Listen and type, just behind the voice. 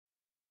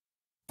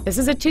This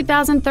is a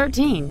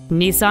 2013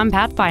 Nissan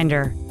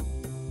Pathfinder.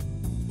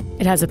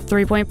 It has a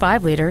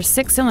 3.5-liter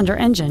 6-cylinder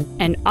engine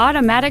and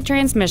automatic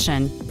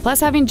transmission.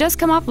 Plus, having just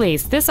come off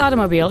lease, this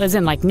automobile is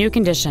in like new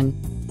condition.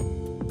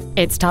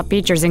 Its top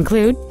features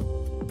include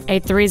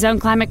a 3-zone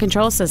climate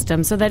control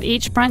system so that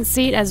each front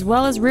seat as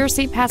well as rear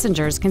seat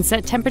passengers can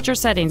set temperature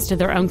settings to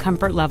their own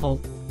comfort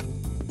level,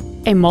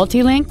 a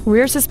multi-link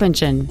rear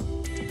suspension,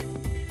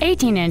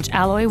 18-inch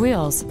alloy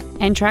wheels,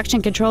 and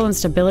traction control and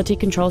stability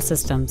control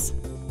systems.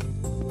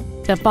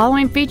 The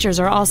following features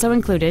are also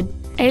included: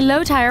 a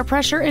low tire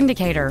pressure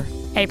indicator,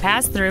 a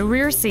pass-through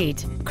rear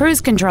seat,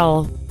 cruise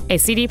control, a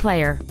CD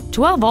player,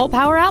 12-volt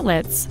power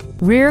outlets,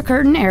 rear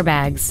curtain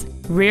airbags,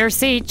 rear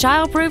seat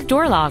child-proof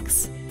door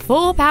locks,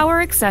 full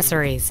power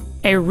accessories,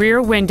 a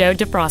rear window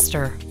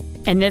defroster,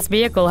 and this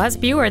vehicle has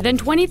fewer than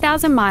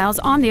 20,000 miles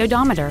on the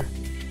odometer.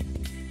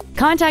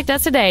 Contact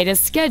us today to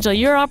schedule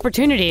your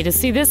opportunity to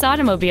see this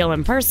automobile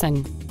in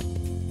person.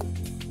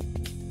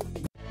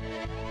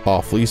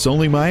 Off Lease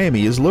Only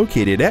Miami is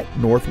located at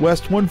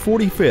Northwest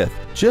 145th,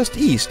 just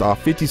east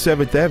off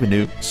 57th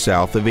Avenue,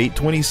 south of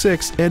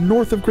 826, and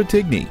north of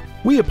Cretigny.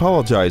 We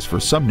apologize for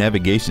some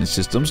navigation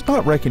systems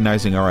not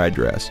recognizing our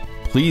address.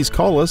 Please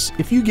call us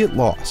if you get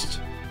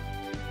lost.